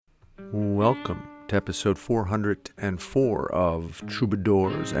Welcome to episode 404 of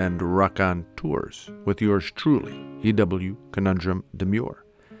Troubadours and Raconteurs with yours truly, E.W. Conundrum Demure.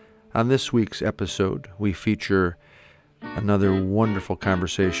 On this week's episode, we feature another wonderful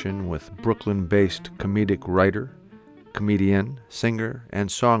conversation with Brooklyn-based comedic writer, comedian, singer, and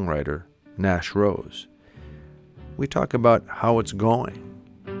songwriter Nash Rose. We talk about how it's going,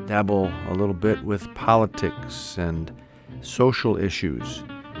 dabble a little bit with politics and social issues,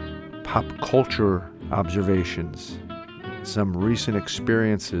 pop culture observations, some recent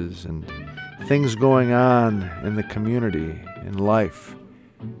experiences and things going on in the community, in life,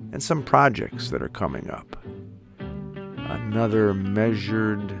 and some projects that are coming up. Another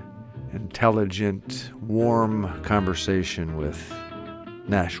measured, intelligent, warm conversation with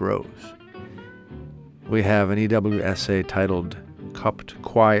Nash Rose. We have an EW essay titled Cupped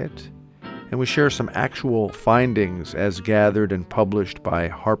Quiet, and we share some actual findings as gathered and published by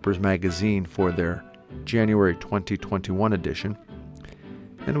Harper's Magazine for their January 2021 edition.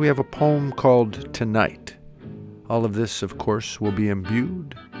 And we have a poem called Tonight. All of this, of course, will be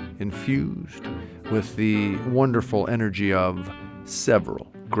imbued, infused with the wonderful energy of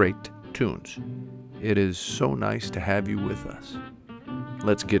several great tunes. It is so nice to have you with us.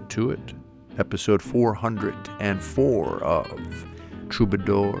 Let's get to it. Episode 404 of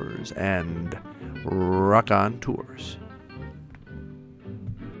Troubadours and Raconteurs.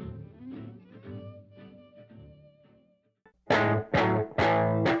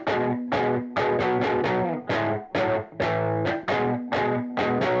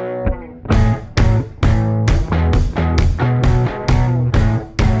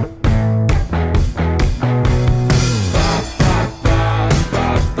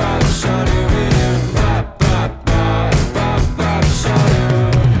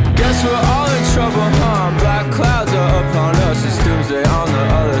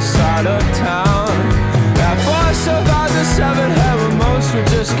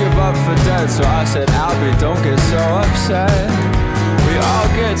 So I said, Albie, don't get so upset. We all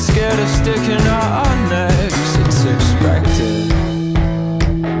get scared of sticking out our necks. It's expected.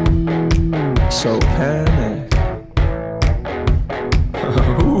 So panic.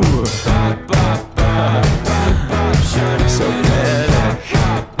 Ooh. So panic.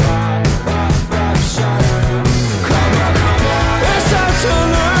 It's time to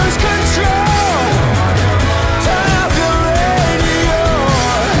lose control. Turn up your radio.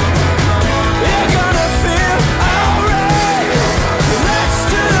 You're gonna feel alright. Let's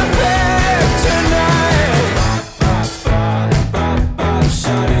do the big tonight.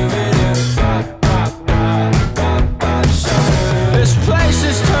 This place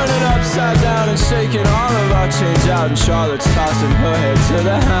is turning upside down and shaking all of our change out, and Charlotte's tossing her head to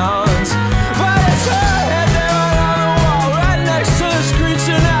the hounds. But it's her head there on the wall, right next to the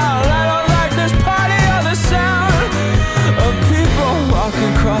screeching owl. I don't like this party or the sound of people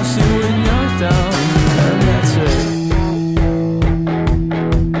walking across you when you're down, and that's it.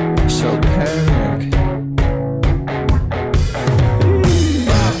 So panic.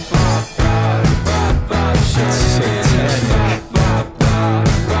 It's satanic.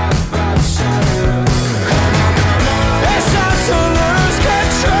 It's time to lose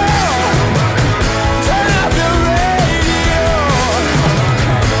control. Turn up your radio.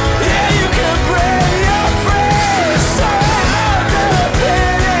 Yeah, you can bring your friends. So out to the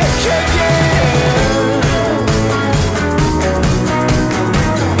panic again.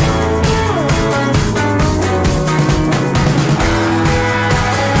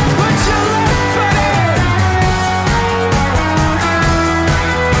 Put your left foot in.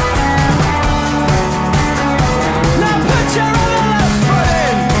 Now put your other left foot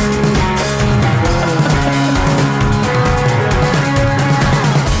in.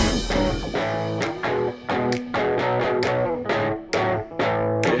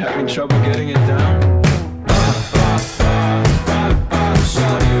 You having trouble getting it down?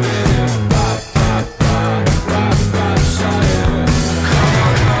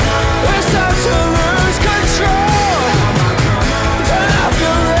 It's time to lose control. Turn up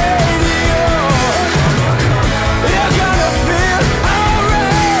your radio. You're gonna feel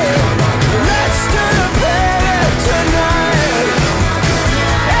alright. Let's do the panic tonight.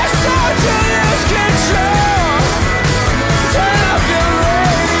 It's time to lose control. Turn up your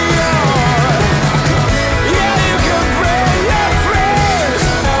radio.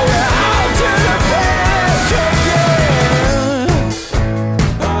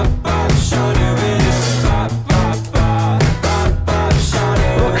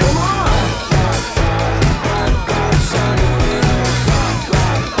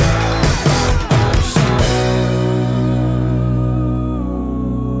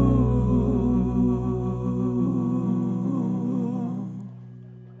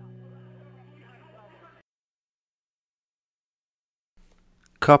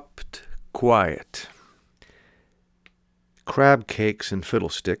 Cupped Quiet. Crab Cakes and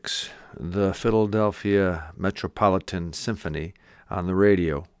Fiddlesticks, the Philadelphia Metropolitan Symphony on the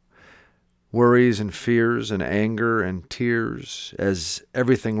radio. Worries and fears and anger and tears as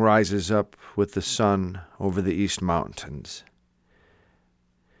everything rises up with the sun over the East Mountains.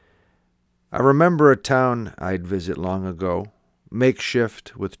 I remember a town I'd visit long ago,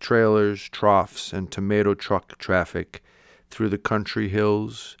 makeshift with trailers, troughs, and tomato truck traffic through the country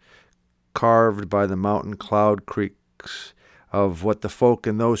hills, carved by the mountain cloud creeks of what the folk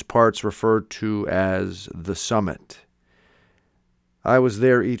in those parts referred to as the Summit. I was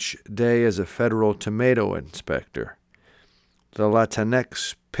there each day as a federal tomato inspector. The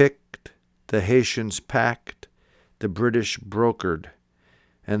Latinx picked, the Haitians packed, the British brokered,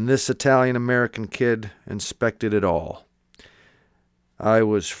 and this Italian-American kid inspected it all. I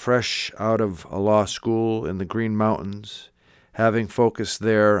was fresh out of a law school in the Green Mountains, having focused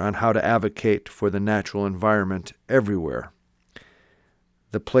there on how to advocate for the natural environment everywhere.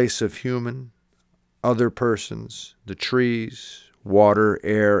 The place of human, other persons, the trees, water,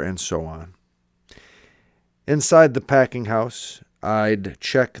 air, and so on. Inside the packing house, I'd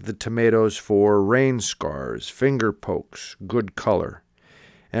check the tomatoes for rain scars, finger pokes, good color,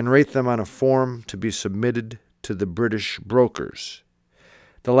 and rate them on a form to be submitted to the British brokers.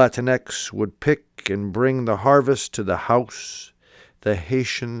 The Latinx would pick and bring the harvest to the house. The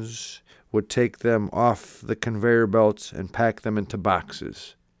Haitians would take them off the conveyor belts and pack them into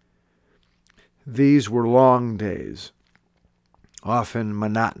boxes. These were long days, often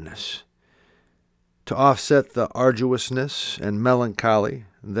monotonous. To offset the arduousness and melancholy,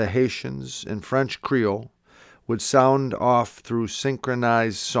 the Haitians in French Creole would sound off through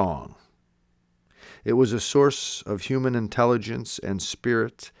synchronized song. It was a source of human intelligence and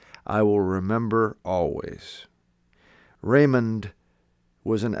spirit I will remember always. Raymond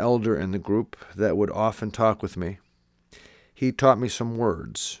was an elder in the group that would often talk with me. He taught me some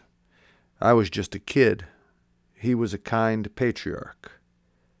words. I was just a kid. He was a kind patriarch.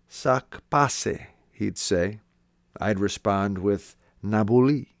 Sac passe, he'd say. I'd respond with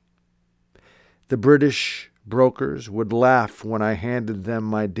Nabouli. The British brokers would laugh when I handed them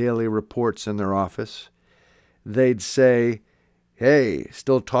my daily reports in their office. They'd say, "Hey,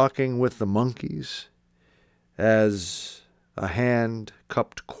 still talking with the monkeys?" as a hand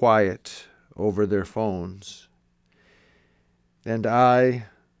cupped quiet over their phones. And I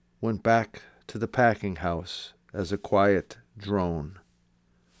went back to the packing house as a quiet drone.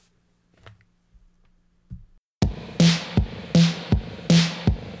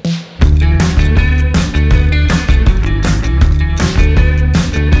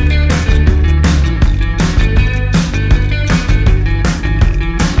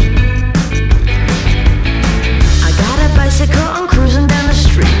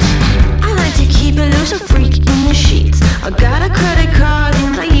 I got a credit card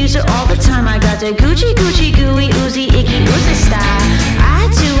and I use it all the time. I got the Gucci, Gucci, gooey, oozy, icky, oozy style. I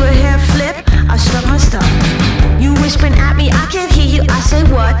do a hair flip, I stop my stuff. You whispering at me, I can't hear you, I say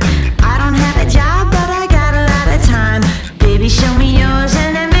what? I don't have a job, but I got a lot of time. Baby, show me yours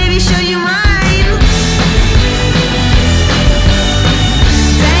and then maybe show you mine.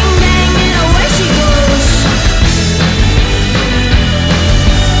 Bang, bang, and away she goes.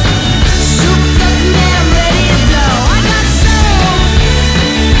 Souped up man, I'm ready to blow. I got soul.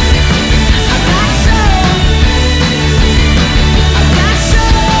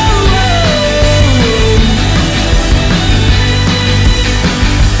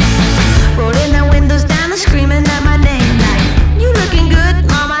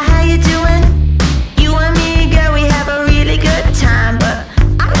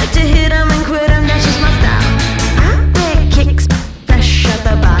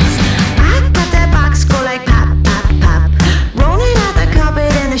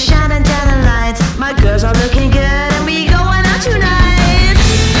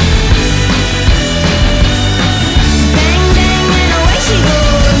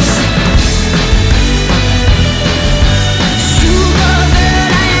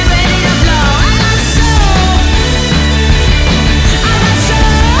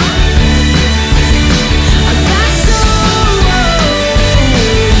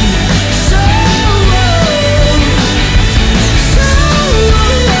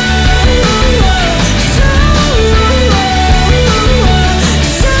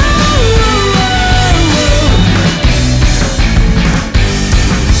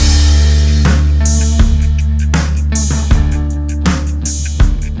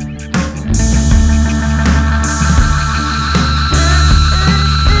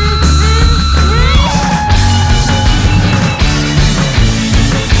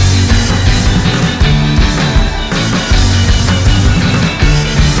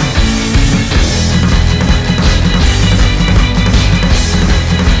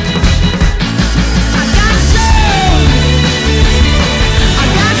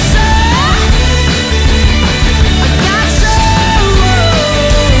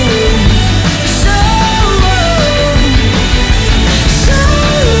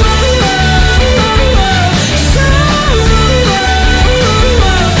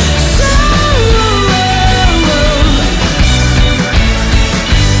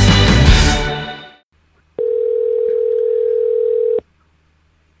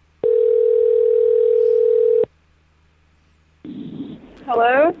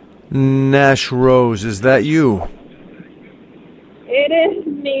 Hello? Nash Rose, is that you? It is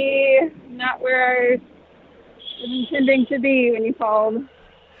me. Not where I was intending to be when you called.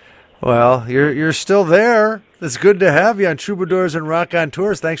 Well, you're still there. It's good to have you on Troubadours and Rock on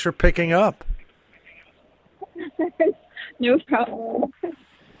Tours. Thanks for picking up. No problem.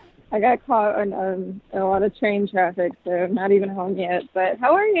 I got caught on a lot of train traffic, so I'm not even home yet. But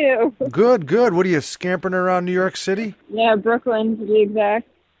how are you? Good, good. What are you, scampering around New York City? Yeah, Brooklyn to be exact.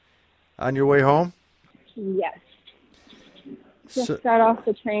 On your way home? Yes. Just got off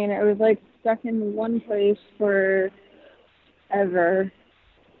the train. It was like stuck in one place forever.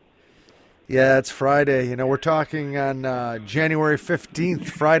 Yeah, it's Friday. You know, we're talking on January 15th,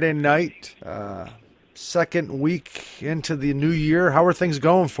 Friday night, second week into the new year. How are things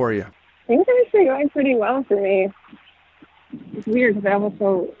going for you? Things are actually going pretty well for me. It's weird because I almost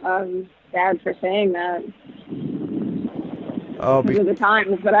feel bad for saying that because of the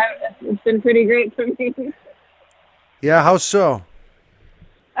times, but it's been pretty great for me. Yeah, how so?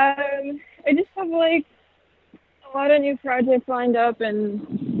 I just have like a lot of new projects lined up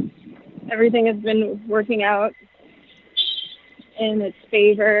and everything has been working out in its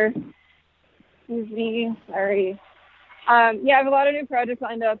favor. Excuse me, sorry. Yeah, I have a lot of new projects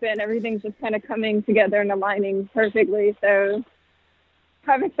lined up and everything's just kind of coming together and aligning perfectly. So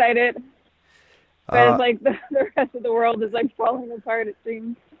I'm excited. But it's like the rest of the world is like falling apart, it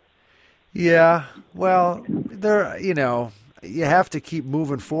seems. Yeah, well, you have to keep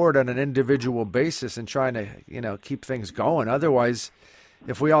moving forward on an individual basis and trying to, keep things going. Otherwise,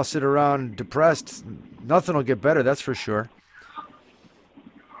 if we all sit around depressed, nothing will get better, that's for sure.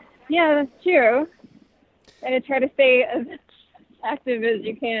 Yeah, that's true. And to try to stay as active as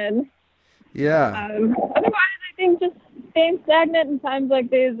you can. Yeah. Otherwise, I think just staying stagnant in times like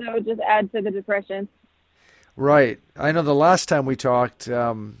these would just add to the depression. Right. I know the last time we talked,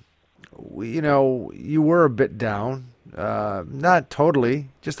 you were a bit down. Not totally,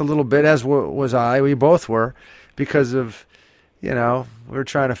 just a little bit, as was I. We both were, because of, we were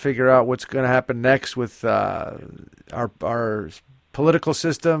trying to figure out what's going to happen next with our political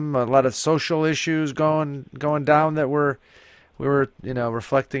system, a lot of social issues going down that we were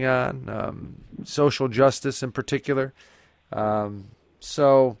reflecting on, social justice in particular.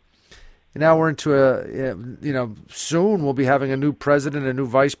 So now we're into soon we'll be having a new president, a new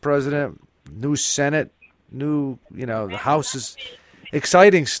vice president, new Senate, new, the House is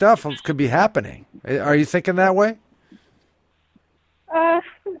exciting stuff could be happening. Are you thinking that way?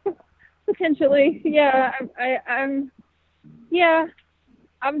 Potentially, yeah.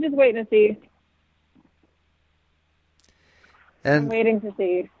 I'm just waiting to see. And I'm waiting to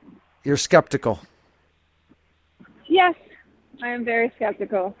see. You're skeptical. Yes, I am very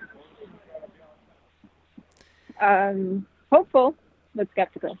skeptical. Hopeful, but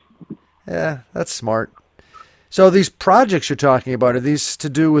skeptical. Yeah, that's smart. So these projects you're talking about, are these to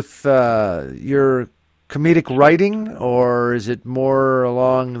do with your comedic writing, or is it more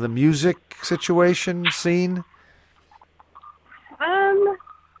along the music scene?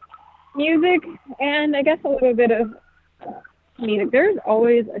 Music and I guess a little bit of comedic. There's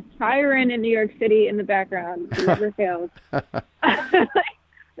always a siren in New York City in the background. It never fails. No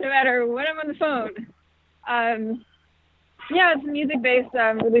matter when I'm on the phone. Yeah, it's music-based.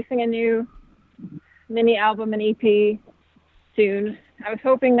 I'm releasing a new mini album and EP soon. I was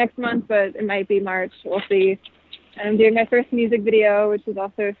hoping next month, but it might be March. We'll see. And I'm doing my first music video, which is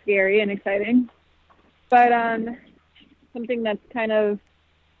also scary and exciting. But something that's kind of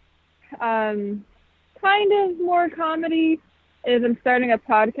more comedy is I'm starting a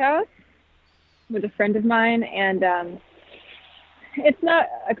podcast with a friend of mine, and it's not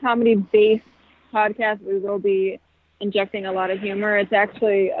a comedy-based podcast. We will be injecting a lot of humor. It's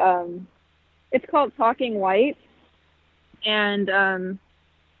actually it's called Talking White, and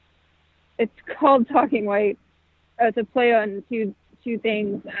it's called Talking White. It's a play on two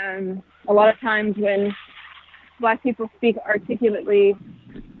things. A lot of times when Black people speak articulately,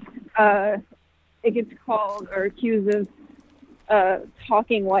 it gets called or accused of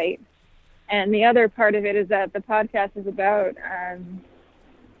talking white. And the other part of it is that the podcast is about,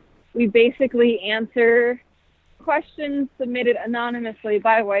 we basically answer questions submitted anonymously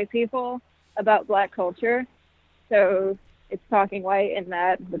by white people about Black culture. So it's talking white in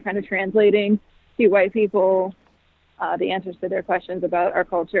that we're kind of translating to white people the answers to their questions about our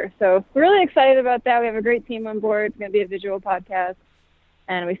culture. So we're really excited about that. We have a great team on board. It's going to be a visual podcast.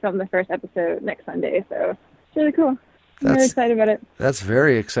 And we filmed the first episode next Sunday. So it's really cool. I'm really excited about it. That's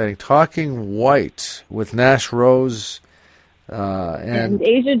very exciting. Talking White with Nash Rose and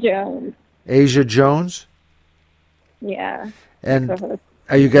Asia Jones. Asia Jones? Yeah. And co-host.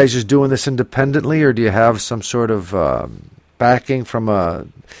 are you guys just doing this independently, or do you have some sort of backing from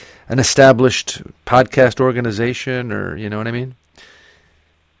an established podcast organization, or you know what I mean?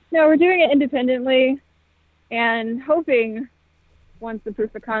 No, we're doing it independently and hoping once the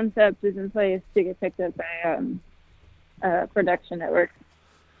proof of concept is in place to get picked up by a production network.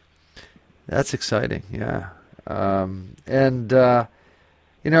 That's exciting, yeah. The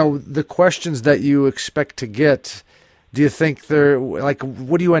questions that you expect to get, do you think they're, like,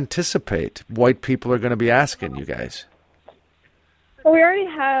 what do you anticipate white people are going to be asking you guys? Well, we already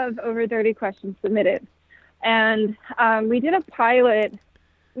have over 30 questions submitted. And we did a pilot.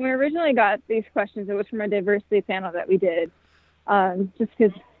 When we originally got these questions, it was from a diversity panel that we did, just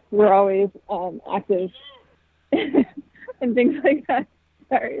because we're always active and things like that.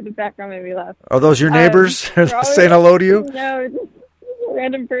 Sorry, the background made me laugh. Are those your neighbors saying hello to you? No, just a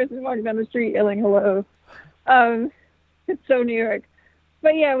random person walking down the street yelling hello. It's so New York.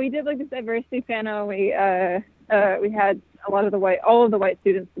 But yeah, we did like this diversity panel. We had all of the white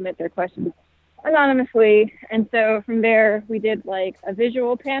students submit their questions anonymously, and so from there we did like a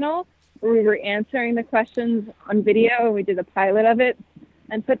visual panel where we were answering the questions on video. We did a pilot of it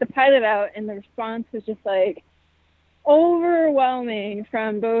and put the pilot out, and the response was just like overwhelming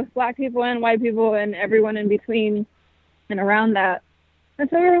from both Black people and white people and everyone in between and around that. And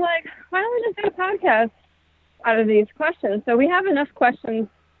so we were like, why don't we just do a podcast out of these questions? So we have enough questions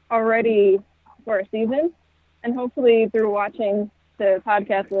already for a season, and hopefully through watching the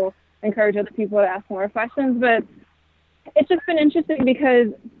podcast we'll encourage other people to ask more questions. But it's just been interesting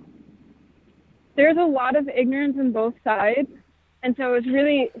because there's a lot of ignorance on both sides, and so it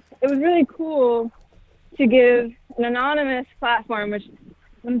was really cool to give an anonymous platform, which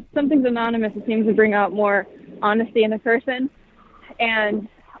when something's anonymous, it seems to bring out more honesty in the person, and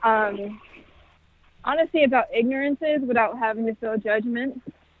honesty about ignorances without having to feel judgment.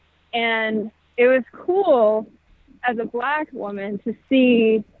 And it was cool as a Black woman to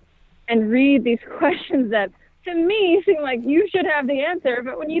see and read these questions that to me seem like you should have the answer,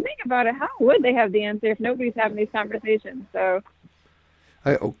 but when you think about it, how would they have the answer if nobody's having these conversations? So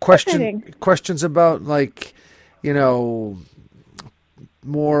questions about, like, you know,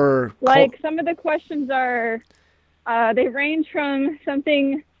 more like some of the questions are they range from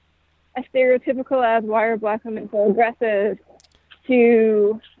something as stereotypical as why are Black women so aggressive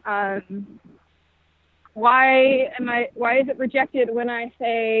to why is it rejected when I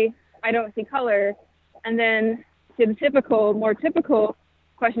say I don't see color, and then to the more typical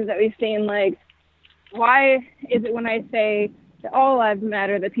questions that we've seen, like why is it when I say that all lives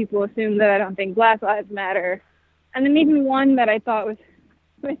matter that people assume that I don't think Black lives matter. And then even one that I thought was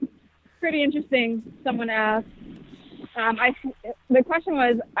pretty interesting, someone asked, the question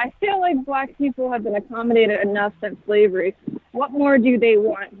was, I feel like Black people have been accommodated enough since slavery. What more do they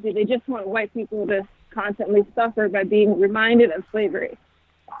want? Do they just want white people to constantly suffer by being reminded of slavery?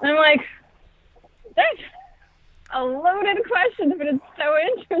 And I'm like, that's a loaded question, but it's so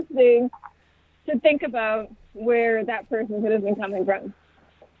interesting to think about where that person could have been coming from.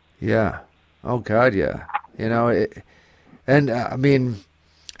 Yeah. Oh, God, yeah. You know, I mean,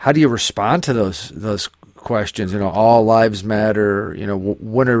 how do you respond to those questions? You know, all lives matter. You know,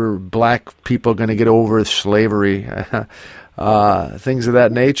 when are Black people going to get over slavery? Things of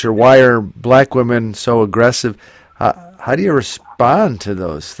that nature. Why are Black women so aggressive? How do you respond to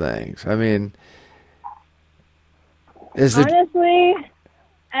those things? I mean, honestly,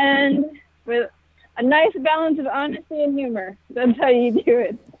 and with a nice balance of honesty and humor. That's how you do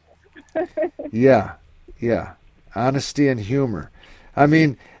it. Yeah. Honesty and humor. I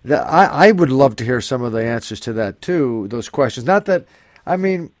mean, I would love to hear some of the answers to that too, those questions. Not that, I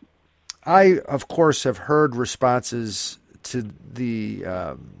mean, I, of course, have heard responses to the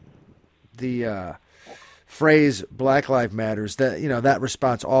phrase Black Lives Matters, that, you know, that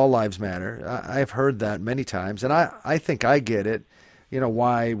response, all lives matter. I've heard that many times, and I think I get it, you know,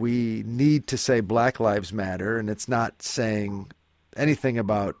 why we need to say Black Lives Matter, and it's not saying anything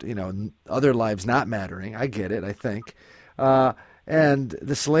about, you know, other lives not mattering. I get it, I think. And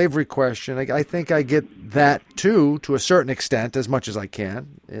the slavery question, I think I get that too, to a certain extent, as much as I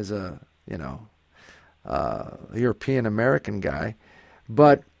can, as a, you know, European American guy.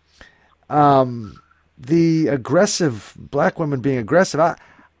 But the aggressive, Black women being aggressive,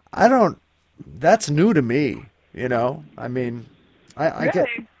 I don't, that's new to me, you know. I mean, I really? get,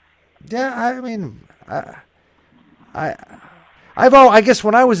 yeah, I mean, I guess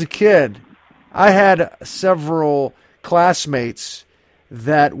when I was a kid, I had several classmates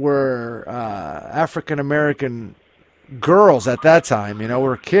that were African American girls at that time, you know,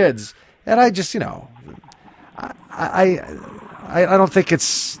 were kids, and I just, you know, I don't think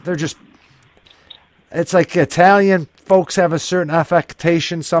they're just. It's like Italian folks have a certain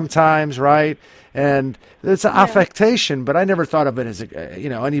affectation sometimes, right? And it's an affectation, but I never thought of it as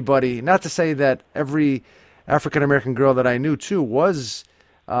anybody. Not to say that every African American girl that I knew too was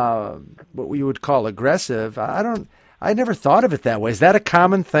what we would call aggressive. I never thought of it that way. Is that a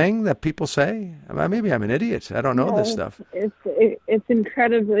common thing that people say? Maybe I'm an idiot. I don't know this stuff. It's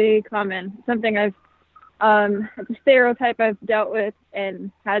incredibly common. Something it's a stereotype I've dealt with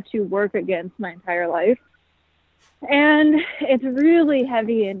and had to work against my entire life. And it's really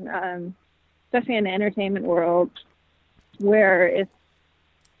heavy in, especially in the entertainment world, where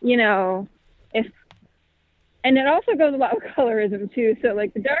and it also goes a lot with colorism too. So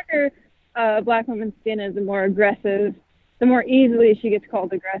like the darker black woman's skin is, the more aggressive, the more easily she gets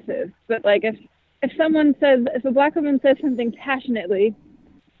called aggressive. But like if a black woman says something passionately,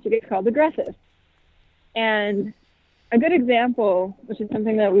 she gets called aggressive. And a good example, which is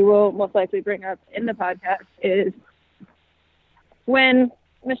something that we will most likely bring up in the podcast, is when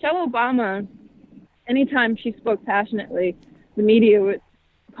Michelle Obama, anytime she spoke passionately, the media would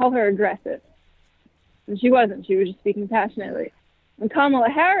call her aggressive. And she wasn't. She was just speaking passionately. When Kamala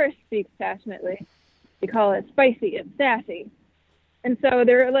Harris speaks passionately, they call it spicy and sassy. And so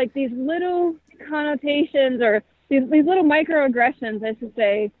there are like these little connotations or these little microaggressions, I should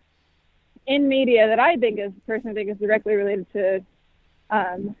say, in media that I personally think is directly related to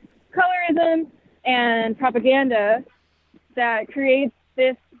colorism and propaganda that creates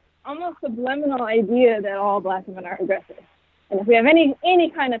this almost subliminal idea that all black women are aggressive. And if we have any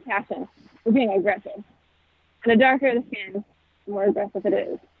kind of passion, we're being aggressive. And the darker the skin, the more aggressive it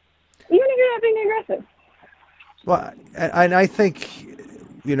is. Even if you're not being aggressive. Well, and I think,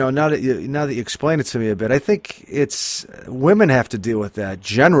 now that you explain it to me a bit, I think it's women have to deal with that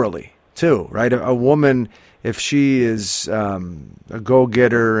generally too, right? A woman, if she is a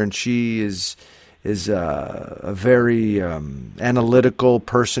go-getter and she is a very analytical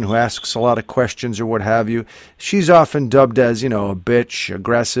person who asks a lot of questions or what have you, she's often dubbed as, a bitch,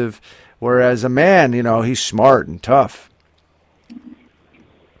 aggressive, whereas a man, he's smart and tough.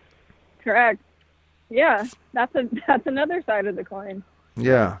 Correct. Yeah, that's another side of the coin.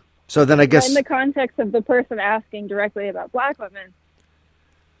 Yeah. So then I guess in the context of the person asking directly about black women,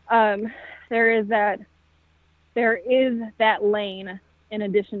 there is that lane in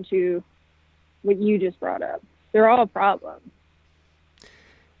addition to what you just brought up. They're all problems.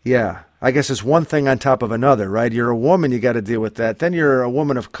 Yeah, I guess it's one thing on top of another, right? You're a woman, you got to deal with that. Then you're a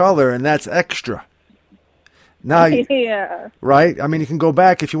woman of color, and that's extra. Now, yeah. Right? I mean, you can go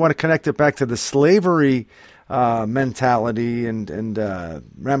back, if you want to connect it back to the slavery mentality and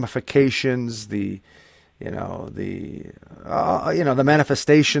ramifications, the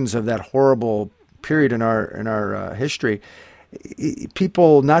manifestations of that horrible period in our history.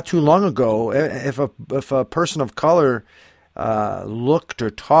 People not too long ago, if a person of color looked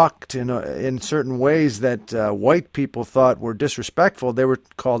or talked in certain ways that white people thought were disrespectful, they were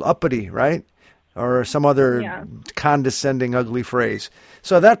called uppity, right? Or some other condescending, ugly phrase.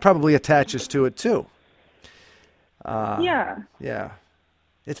 So that probably attaches to it too. Yeah.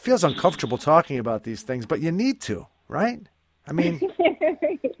 It feels uncomfortable talking about these things, but you need to, right? I mean,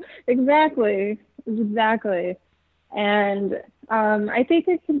 exactly. And I think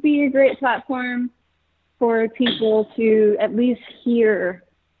it could be a great platform for people to at least hear.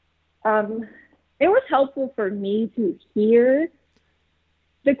 It was helpful for me to hear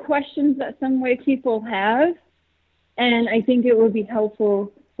the questions that some white people have. And I think it would be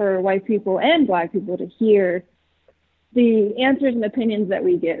helpful for white people and black people to hear the answers and opinions that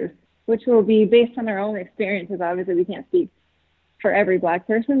we give, which will be based on our own experiences. Obviously, we can't speak for every black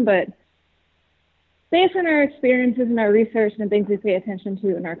person, but based on our experiences and our research and things we pay attention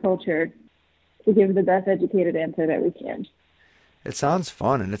to in our culture, to give the best educated answer that we can. It sounds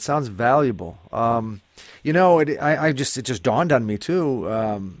fun and it sounds valuable. It just dawned on me too.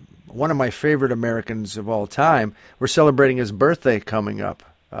 One of my favorite Americans of all time, we're celebrating his birthday coming up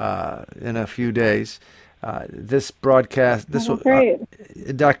in a few days. This broadcast,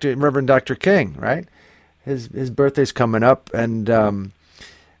 Reverend Dr. King, right? His birthday's coming up, and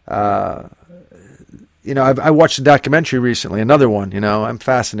I watched a documentary recently, another one. I'm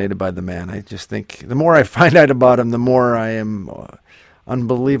fascinated by the man. I just think the more I find out about him, the more I am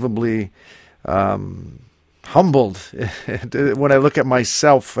unbelievably humbled when I look at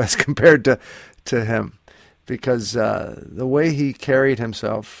myself as compared to him, because the way he carried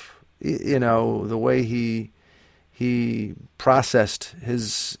himself, the way he processed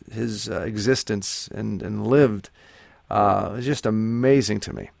his existence and lived is just amazing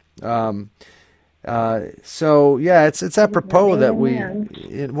to me. So yeah, it's apropos that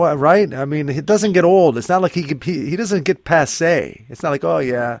right? I mean, it doesn't get old. It's not like he doesn't get passé. It's not like, oh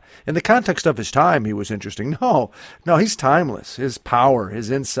yeah, in the context of his time, he was interesting. No, he's timeless. His power, his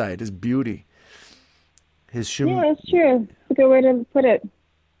insight, his beauty, yeah, that's true. It's a good way to put it.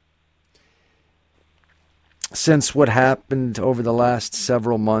 Since what happened over the last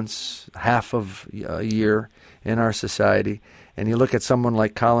several months, half of a year in our society, and you look at someone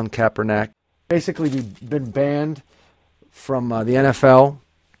like Colin Kaepernick, basically been banned from the NFL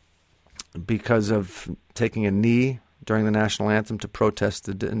because of taking a knee during the national anthem to protest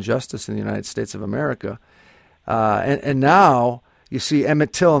the injustice in the United States of America. And now you see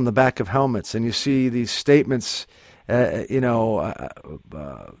Emmett Till in the back of helmets, and you see these statements,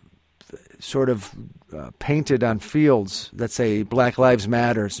 sort of painted on fields that say Black Lives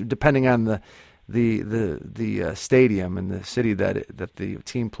Matter, depending on the stadium and the city that the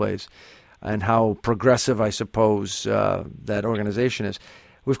team plays, and how progressive, I suppose, that organization is.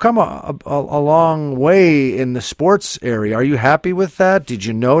 We've come a long way in the sports area. Are you happy with that? Did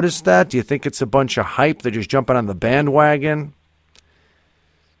you notice that? Do you think it's a bunch of hype? They're just jumping on the bandwagon?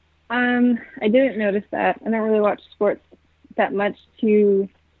 I didn't notice that. I don't really watch sports that much to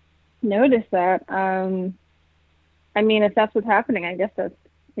notice that. I mean, if that's what's happening, I guess that's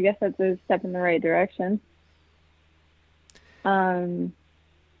a step in the right direction.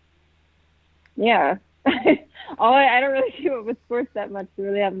 Yeah. I don't really keep up with sports that much to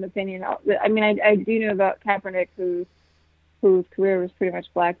really have an opinion. I mean, I do know about Kaepernick, whose career was pretty much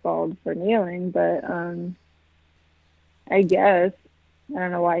blackballed for kneeling, but I guess I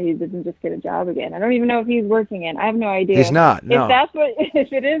don't know why he doesn't just get a job again. I don't even know if he's working in. I have no idea. He's not. No.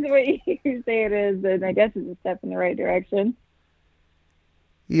 If it is what you say it is, then I guess it's a step in the right direction.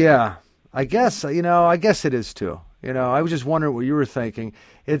 Yeah, I guess it is too. I was just wondering what you were thinking.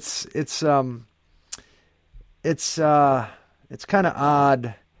 It's kind of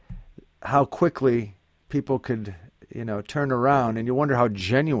odd how quickly people could, turn around, and you wonder how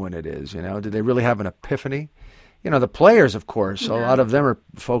genuine it is. Did they really have an epiphany? The players, of course, a lot of them are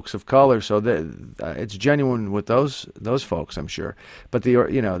folks of color, so it's genuine with those folks, I'm sure. But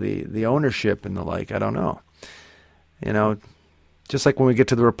the ownership and the like, I don't know. Just like when we get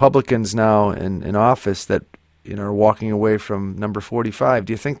to the Republicans now in office that are walking away from number 45.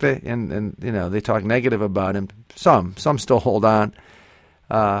 Do you think they they talk negative about him? Some still hold on.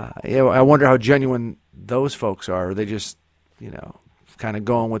 I wonder how genuine those folks are. Are they just kind of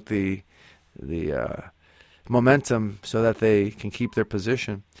going with the momentum so that they can keep their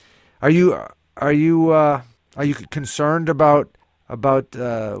position? Are you concerned about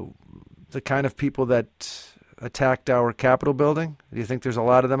the kind of people that attacked our Capitol building? Do you think there's a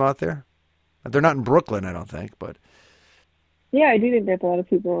lot of them out there? They're not in Brooklyn, I don't think, but yeah, I do think there's a lot of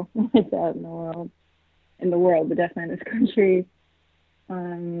people like that in the world, but definitely in this country,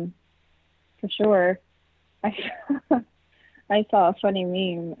 for sure. I saw a funny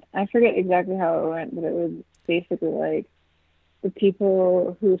meme. I forget exactly how it went, but it was basically like the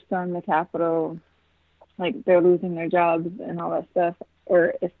people who stormed the Capitol, like they're losing their jobs and all that stuff,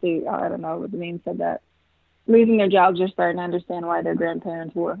 or if they, I don't know what the meme said, that losing their jobs are starting to understand why their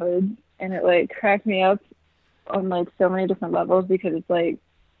grandparents wore hoods. And it like cracked me up on like so many different levels, because it's like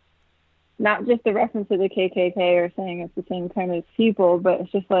not just a reference to the KKK or saying it's the same kind of people, but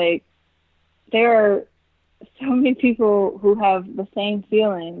it's just like there are so many people who have the same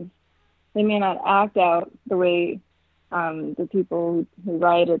feelings. They may not act out the way the people who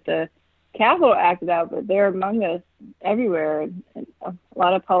riot at the Capitol acted out, but they're among us everywhere. And a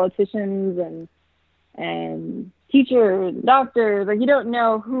lot of politicians and teachers, doctors, like you don't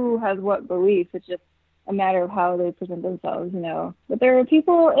know who has what beliefs. It's just a matter of how they present themselves, But there are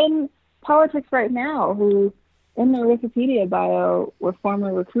people in politics right now who, in their Wikipedia bio, were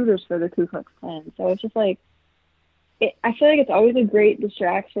former recruiters for the Ku Klux Klan. So it's just like, I feel like it's always a great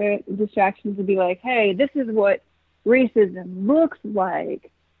distraction to be like, hey, this is what racism looks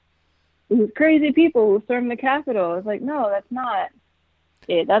like. These crazy people who stormed the Capitol. It's like, no, that's not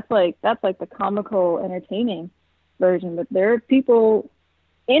it. That's like the comical, entertaining version. But there are people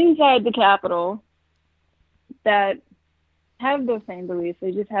inside the Capitol that have those same beliefs.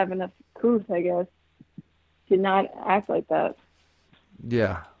 They just have enough couth, I guess, to not act like that.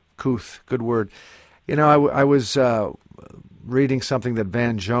 Yeah, couth, good word. I was reading something that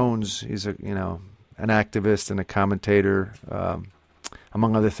Van Jones, he's an activist and a commentator,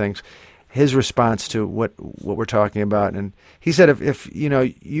 among other things, his response to what we're talking about. And he said, if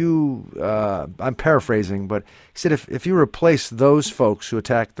I'm paraphrasing, but he said, if you replace those folks who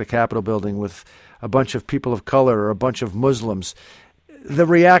attacked the Capitol building with a bunch of people of color or a bunch of Muslims, the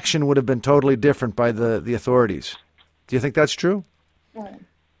reaction would have been totally different by the authorities. Do you think that's true? Oh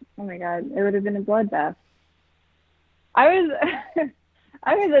my God, it would have been a bloodbath. I was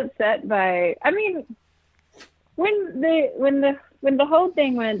I was upset by. I mean, when the whole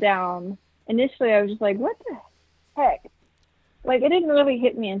thing went down, initially I was just like, what the heck? Like, it didn't really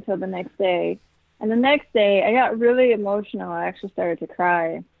hit me until the next day. And the next day, I got really emotional. I actually started to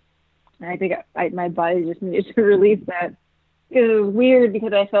cry. And I think my body just needed to release that. It was weird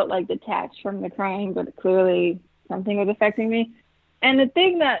because I felt like detached from the crying, but clearly something was affecting me. And the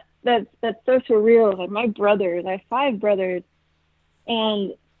thing that's so surreal is like my brothers, I have 5 brothers,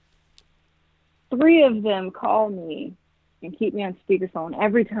 and 3 of them call me and keep me on speakerphone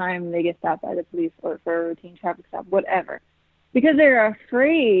every time they get stopped by the police or for a routine traffic stop, whatever. Because they're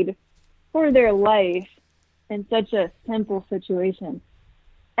afraid for their life in such a simple situation.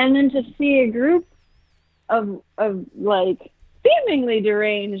 And then to see a group of like seemingly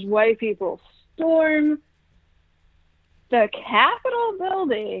deranged white people storm the Capitol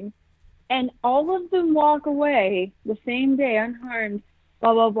building and all of them walk away the same day unharmed,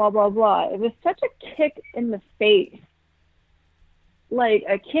 blah, blah, blah, blah, blah. It was such a kick in the face. Like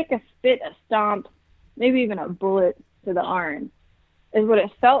a kick, a spit, a stomp, maybe even a bullet to the arm is what it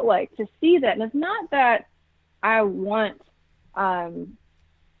felt like to see that. And it's not that I want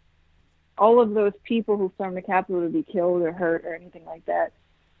all of those people who stormed the Capitol to be killed or hurt or anything like that.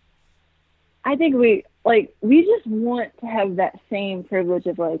 I think we just want to have that same privilege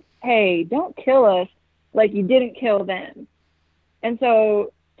of like, hey, don't kill us like you didn't kill them. And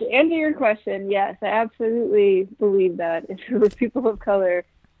so to answer your question, yes, I absolutely believe that if it was people of color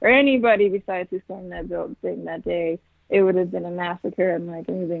or anybody besides who stormed that building that day, it would have been a massacre unlike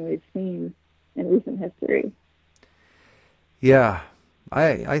anything we've seen in recent history. Yeah,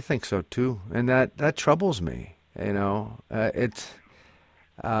 I think so too, and that troubles me. You know, I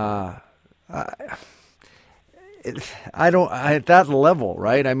don't at that level,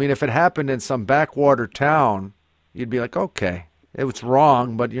 right? I mean, if it happened in some backwater town, you'd be like, okay, it was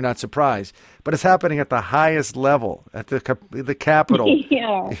wrong, but you're not surprised. But it's happening at the highest level, at the Capitol.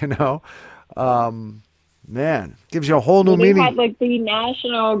 Yeah. You know, man, gives you a whole new meaning. They had like the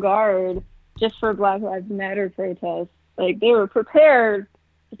National Guard just for Black Lives Matter protests. Like they were prepared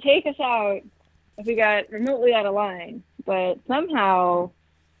to take us out if we got remotely out of line, but somehow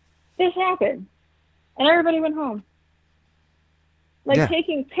this happened, and everybody went home. Like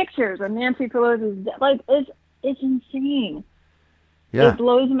taking pictures of Nancy Pelosi's death. Like it's insane. Yeah, it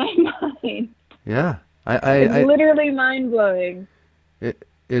blows my mind. Yeah, it's literally mind blowing. It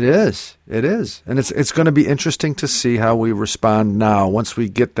is, and it's going to be interesting to see how we respond now once we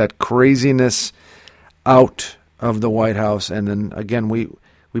get that craziness out of the White House, and then again we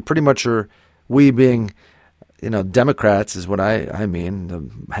pretty much are, we being, you know, Democrats is what I mean,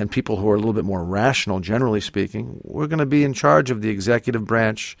 and people who are a little bit more rational, generally speaking, we're going to be in charge of the executive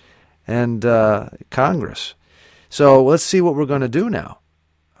branch and Congress. So let's see what we're going to do now.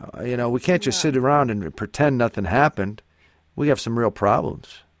 You know, we can't just sit around and pretend nothing happened. We have some real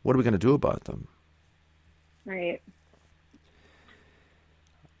problems. What are we going to do about them? Right.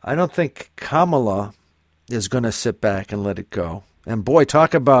 I don't think Kamala is going to sit back and let it go. And boy,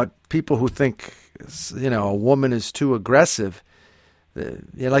 talk about people who think, you know, a woman is too aggressive.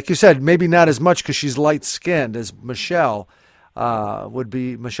 Like you said, maybe not as much because she's light-skinned as Michelle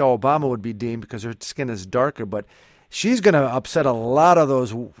Obama would be deemed because her skin is darker. But she's going to upset a lot of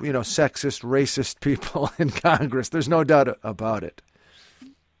those, you know, sexist, racist people in Congress. There's no doubt about it.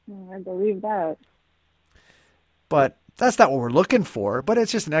 I believe that. But that's not what we're looking for. But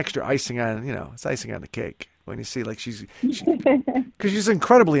it's just an extra icing on, you know, it's icing on the cake when you see like because she's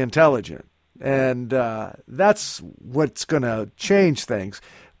incredibly intelligent. And that's what's going to change things.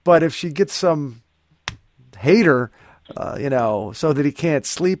 But if she gets some hater, you know, so that he can't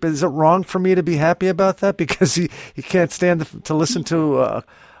sleep, is it wrong for me to be happy about that? Because he can't stand to listen to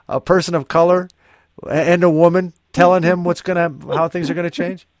a person of color and a woman telling him how things are going to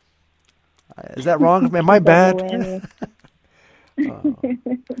change? Is that wrong? Am I bad?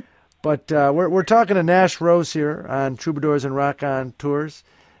 But we're talking to Nash Rose here on Troubadours and Rock On Tours.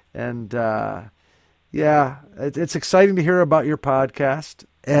 And, it's exciting to hear about your podcast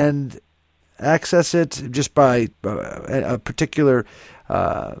and access it just by a particular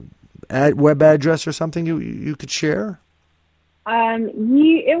web address or something you could share.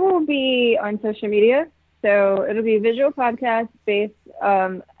 It will be on social media. So it'll be a visual podcast based,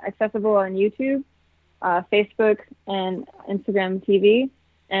 accessible on YouTube, Facebook, and Instagram TV.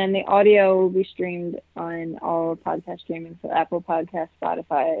 And the audio will be streamed on all podcast streaming, so Apple Podcasts,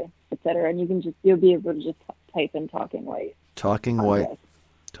 Spotify, etc. And you'll be able to just type in Talking White. Talking podcast. White.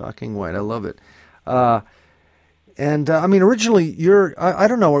 Talking White. I love it. I mean, originally, I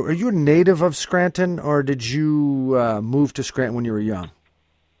don't know, are you a native of Scranton, or did you move to Scranton when you were young?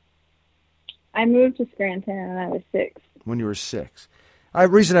 I moved to Scranton when I was 6. When you were 6. The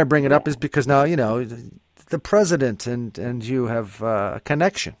reason I bring it up is because now, the president and you have a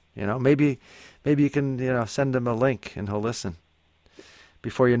connection, Maybe you can, send him a link and he'll listen.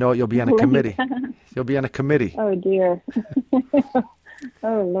 Before you know it, you'll be on a committee. You'll be on a committee. Oh, dear.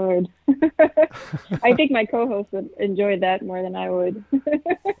 Oh, Lord. I think my co-host would enjoy that more than I would.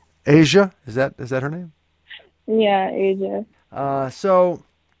 Asia? Is that her name? Yeah, Asia. So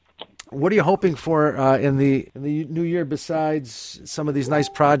what are you hoping for in the new year besides some of these nice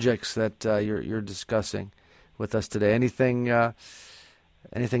projects that you're discussing with us today? Anything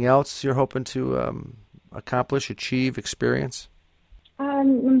else you're hoping to accomplish, achieve, experience?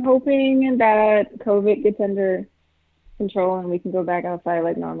 I'm hoping that COVID gets under control and we can go back outside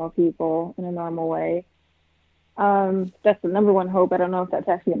like normal people in a normal way. That's the number one hope. I don't know if that's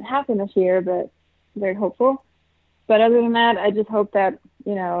actually going to happen this year, but very hopeful. But other than that, I just hope that,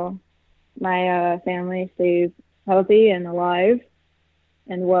 my family stays healthy and alive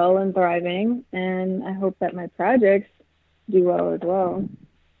and well and thriving. And I hope that my projects do well as well.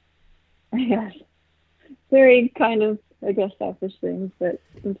 I guess. Very kind of, selfish things, but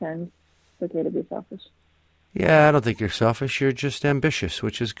sometimes it's okay to be selfish. Yeah, I don't think you're selfish. You're just ambitious,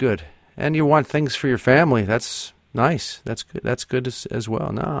 which is good. And you want things for your family. That's nice. That's good. That's good as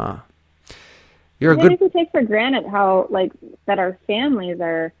well. Nah. You're a good... I think we take for granted how, that our families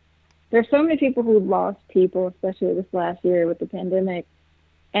are... There's so many people who lost people, especially this last year with the pandemic.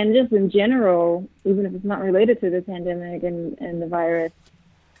 And just in general, even if it's not related to the pandemic and the virus.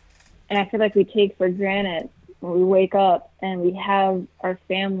 And I feel like we take for granted when we wake up and we have our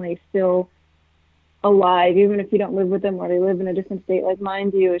family still alive, even if you don't live with them or they live in a different state like mine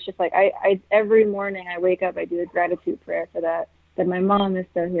do. It's just like I every morning I wake up, I do a gratitude prayer for that my mom is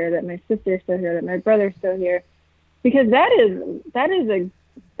still here, that my sister is still here, that my brother's still here, because that is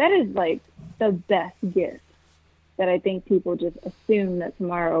like the best gift. That I think people just assume that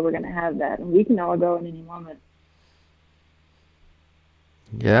tomorrow we're going to have that, and we can all go in any moment.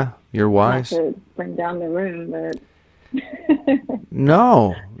 Yeah, you're wise. Not to bring down the room, but.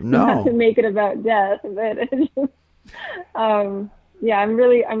 No. Not to make it about death, but it's just, yeah, I'm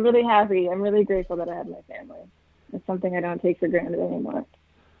really happy. I'm really grateful that I have my family. It's something I don't take for granted anymore.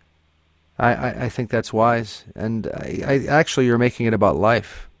 I think that's wise, and I actually you're making it about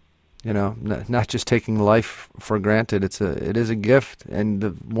life. Not just taking life for granted. It is a gift, and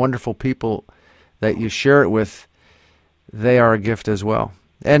the wonderful people that you share it with, they are a gift as well.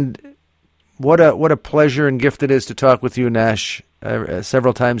 And what a pleasure and gift it is to talk with you, Nash,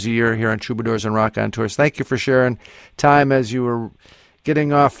 several times a year here on Troubadours and Rock on Tours. Thank you for sharing time as you were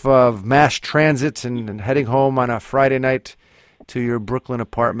getting off of mass transit and heading home on a Friday night to your Brooklyn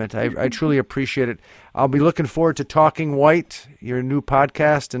apartment. I truly appreciate it. I'll be looking forward to Talking White, your new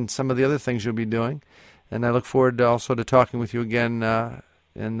podcast, and some of the other things you'll be doing. And I look forward also to talking with you again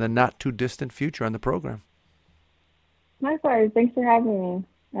in the not-too-distant future on the program. Likewise. Thanks for having me.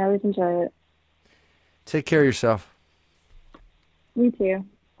 I always enjoy it. Take care of yourself. You too.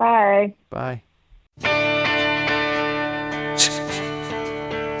 Bye. Bye.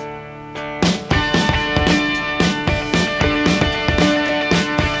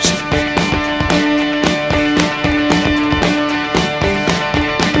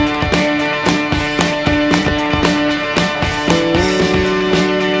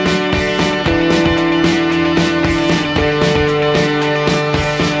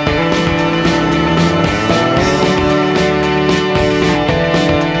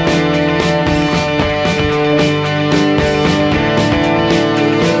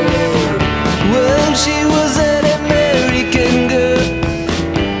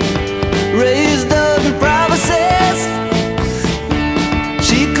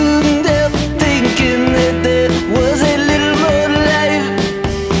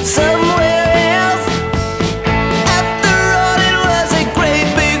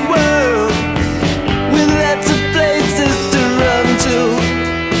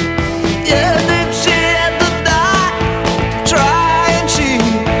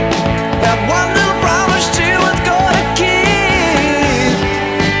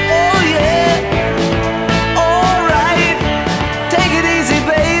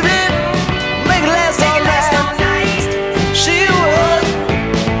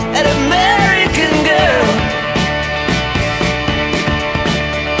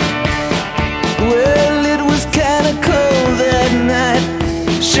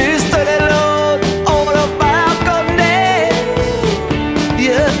 She stood alone on a balcony.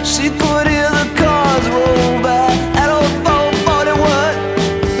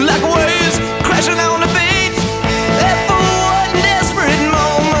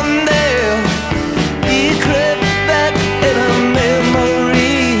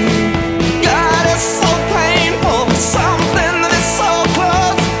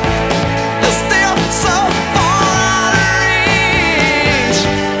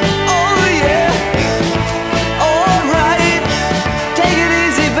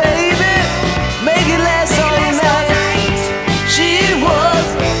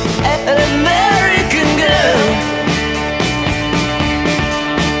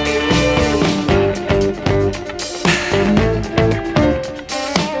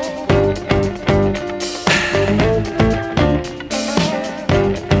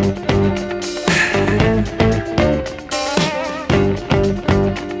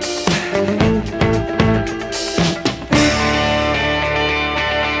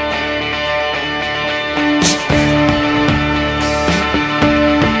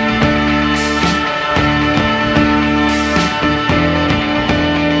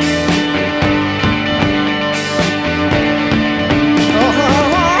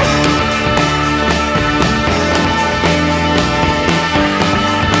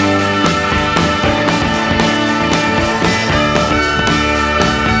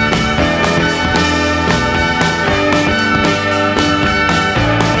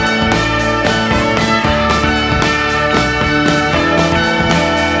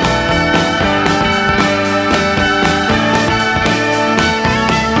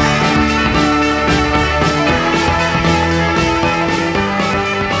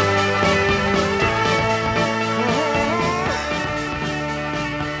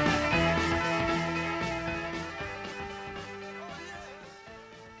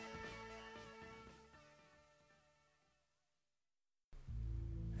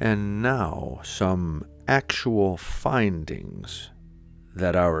 And now some actual findings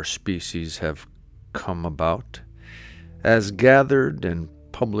that our species have come about, as gathered and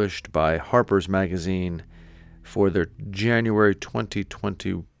published by Harper's Magazine for their January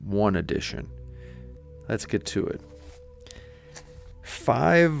 2021 edition. Let's get to it.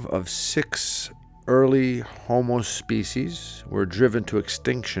 5 of 6 early Homo species were driven to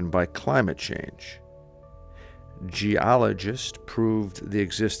extinction by climate change. Geologists proved the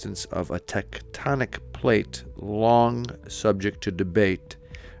existence of a tectonic plate long subject to debate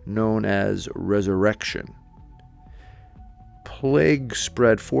known as resurrection. Plague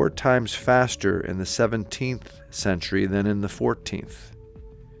spread 4 times faster in the 17th century than in the 14th.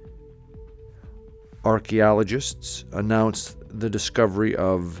 Archaeologists announced the discovery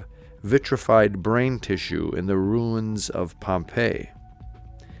of vitrified brain tissue in the ruins of Pompeii.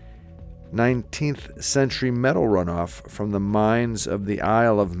 19th century metal runoff from the mines of the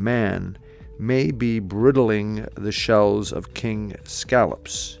Isle of Man may be brittling the shells of king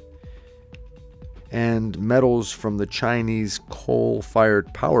scallops. And metals from the Chinese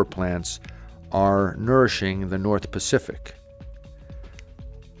coal-fired power plants are nourishing the North Pacific.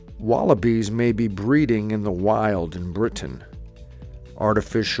 Wallabies may be breeding in the wild in Britain.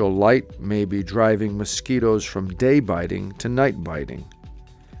 Artificial light may be driving mosquitoes from day biting to night biting.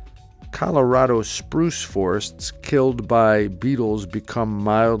 Colorado spruce forests killed by beetles become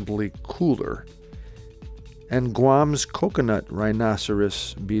mildly cooler. And Guam's coconut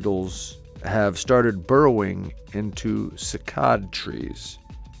rhinoceros beetles have started burrowing into cycad trees.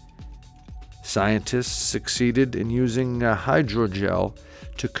 Scientists succeeded in using a hydrogel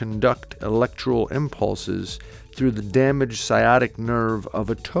to conduct electrical impulses through the damaged sciatic nerve of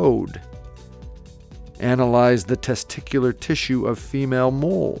a toad. Analyzed the testicular tissue of female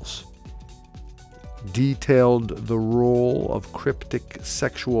moles. Detailed the role of cryptic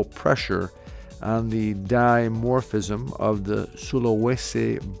sexual pressure on the dimorphism of the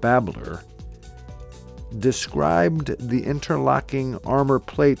Sulawesi babbler. Described the interlocking armor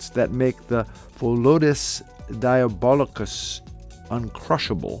plates that make the Pholodus diabolicus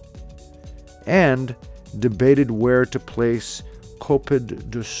uncrushable, and debated where to place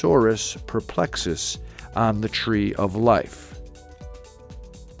Copidiosaurus perplexus on the tree of life.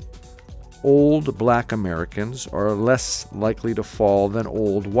 Old black Americans are less likely to fall than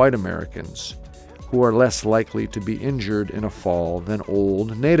old white Americans, who are less likely to be injured in a fall than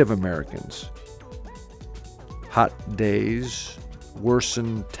old Native Americans. Hot days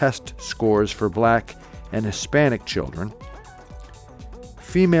worsen test scores for black and Hispanic children.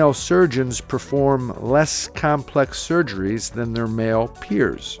 Female surgeons perform less complex surgeries than their male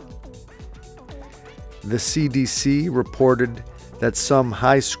peers. The CDC reported that some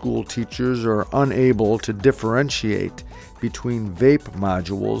high school teachers are unable to differentiate between vape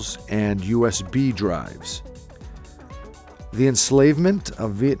modules and USB drives. The enslavement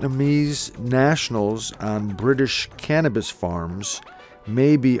of Vietnamese nationals on British cannabis farms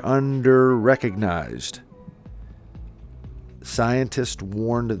may be under-recognized. Scientists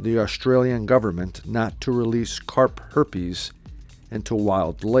warned the Australian government not to release carp herpes into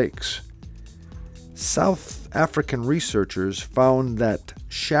wild lakes. South African researchers found that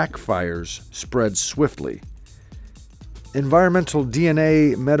shack fires spread swiftly. Environmental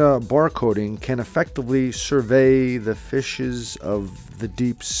DNA meta-barcoding can effectively survey the fishes of the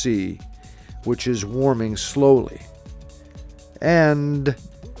deep sea, which is warming slowly. And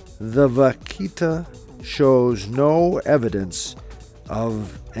the vaquita shows no evidence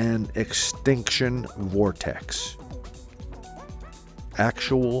of an extinction vortex.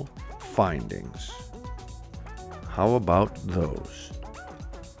 Actual findings. How about those?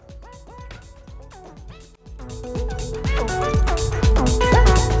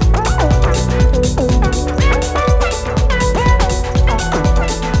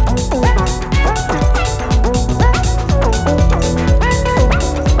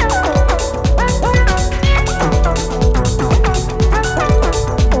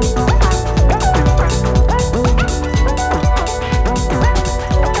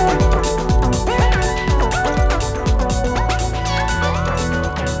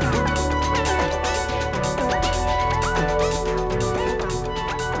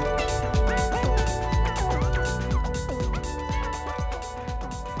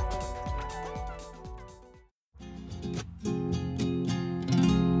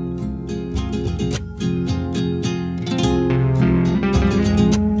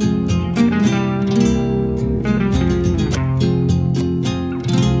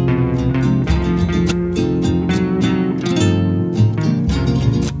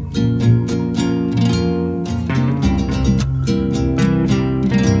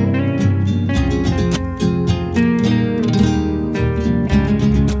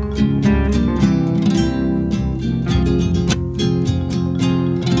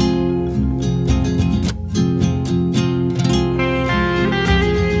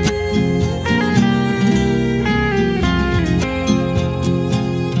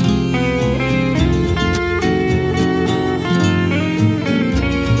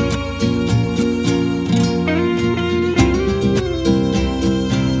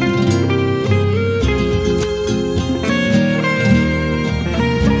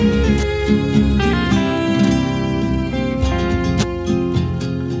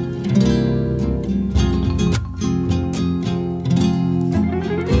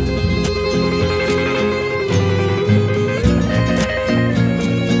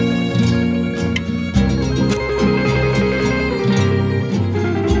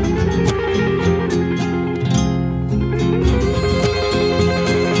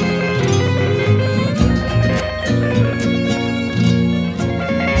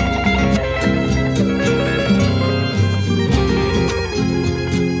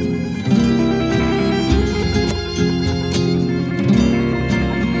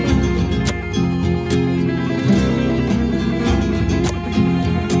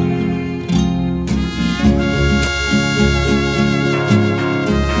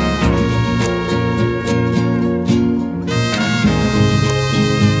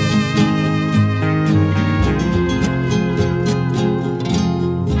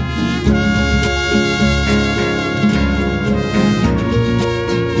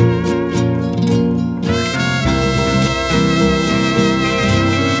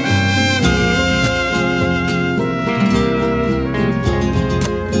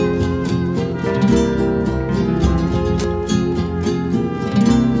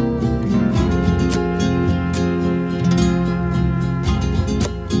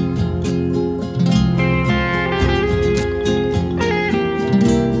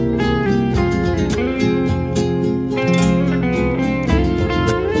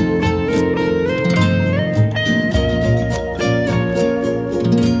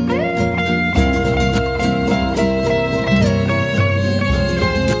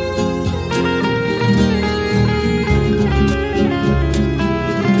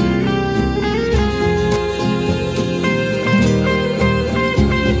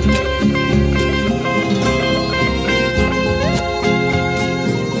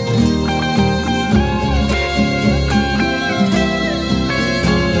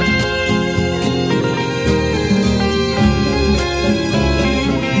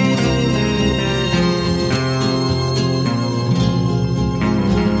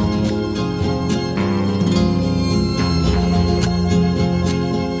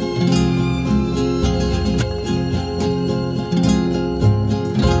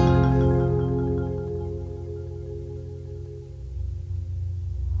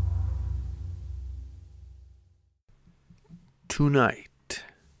 Tonight.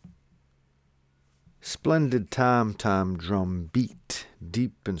 Splendid tom-tom drum beat,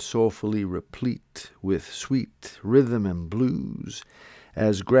 deep and soulfully replete with sweet rhythm and blues,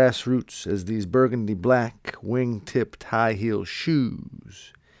 as grassroots as these burgundy black wing-tipped high-heel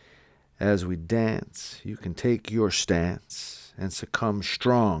shoes. As we dance, you can take your stance and succumb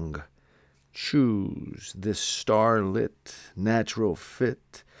strong. Choose this star-lit, natural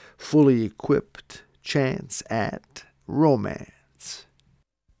fit, fully equipped chance at romance.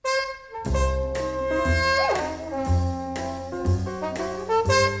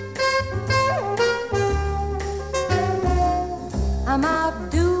 I'm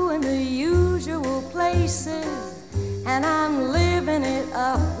out doing the usual places, and I'm living it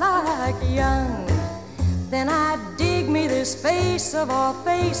up like young. Then I dig me this face of all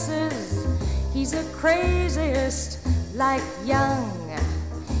faces. He's the craziest, like Young.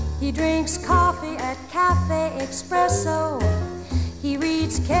 He drinks coffee at Cafe Espresso. He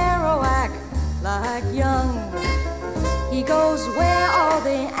reads Kerouac like Young. He goes where all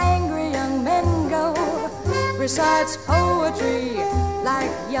the angry young men go, recites poetry like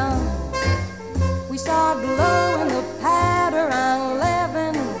Young. We start blowing the pad around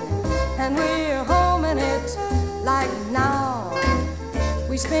 11, and we're home in it like now.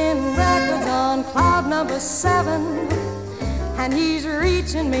 We spin records on cloud number 7, and he's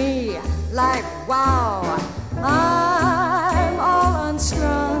reaching me like wow. I'm all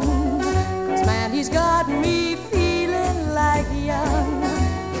unstrung, 'cause man, he's got me feeling like Young.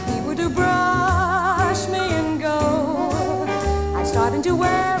 If he were to brush me and go, I'm starting to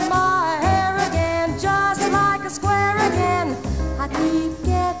wear my hair again, just like a square again. I keep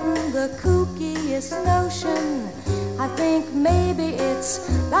getting the kookiest notion. I think maybe it's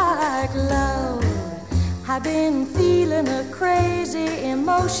like love. I've been feeling a crazy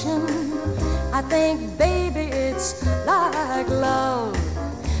emotion. I think, baby, it's like love.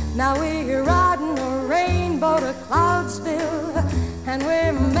 Now we're riding a rainbow to Cloudsville, and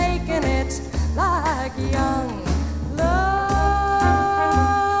we're making it like Young. Love,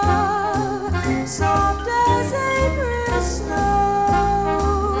 soft as April snow.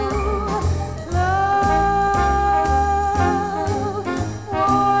 Love,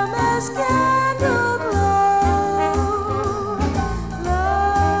 warm as candle glow.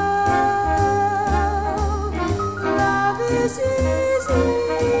 Love is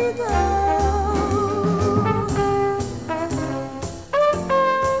easy though.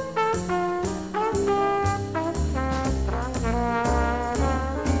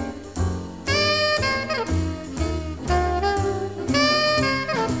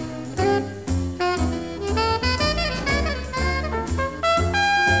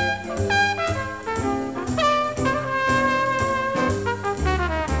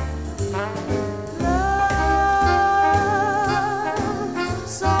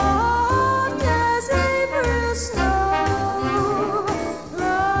 Soft as April snow.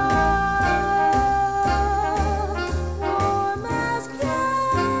 Love, warm as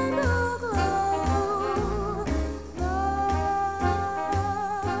candle glow.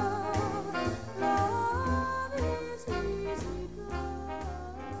 Love is easy glow.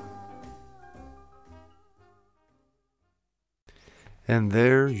 And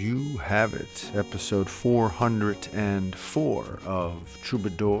there you have it, episode 404 of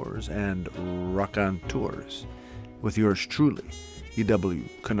Troubadours and Raconteurs, with yours truly, E.W.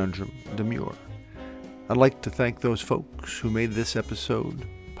 Conundrum Demure. I'd like to thank those folks who made this episode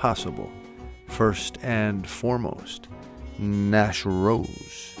possible. First and foremost, Nash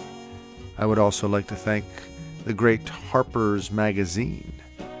Rose. I would also like to thank the great Harper's Magazine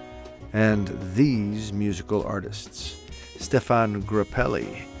and these musical artists: Stefan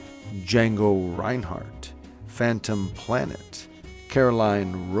Grappelli, Django Reinhardt, Phantom Planet,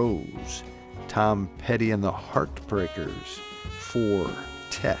 Caroline Rose, Tom Petty and the Heartbreakers,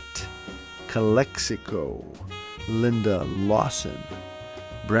 Fortet, Calexico, Linda Lawson,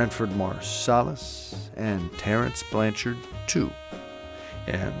 Branford Marsalis, and Terrence Blanchard, too.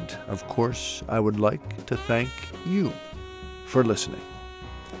 And, of course, I would like to thank you for listening.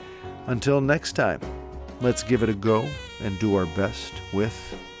 Until next time, let's give it a go and do our best with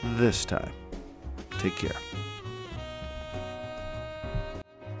this time. Take care.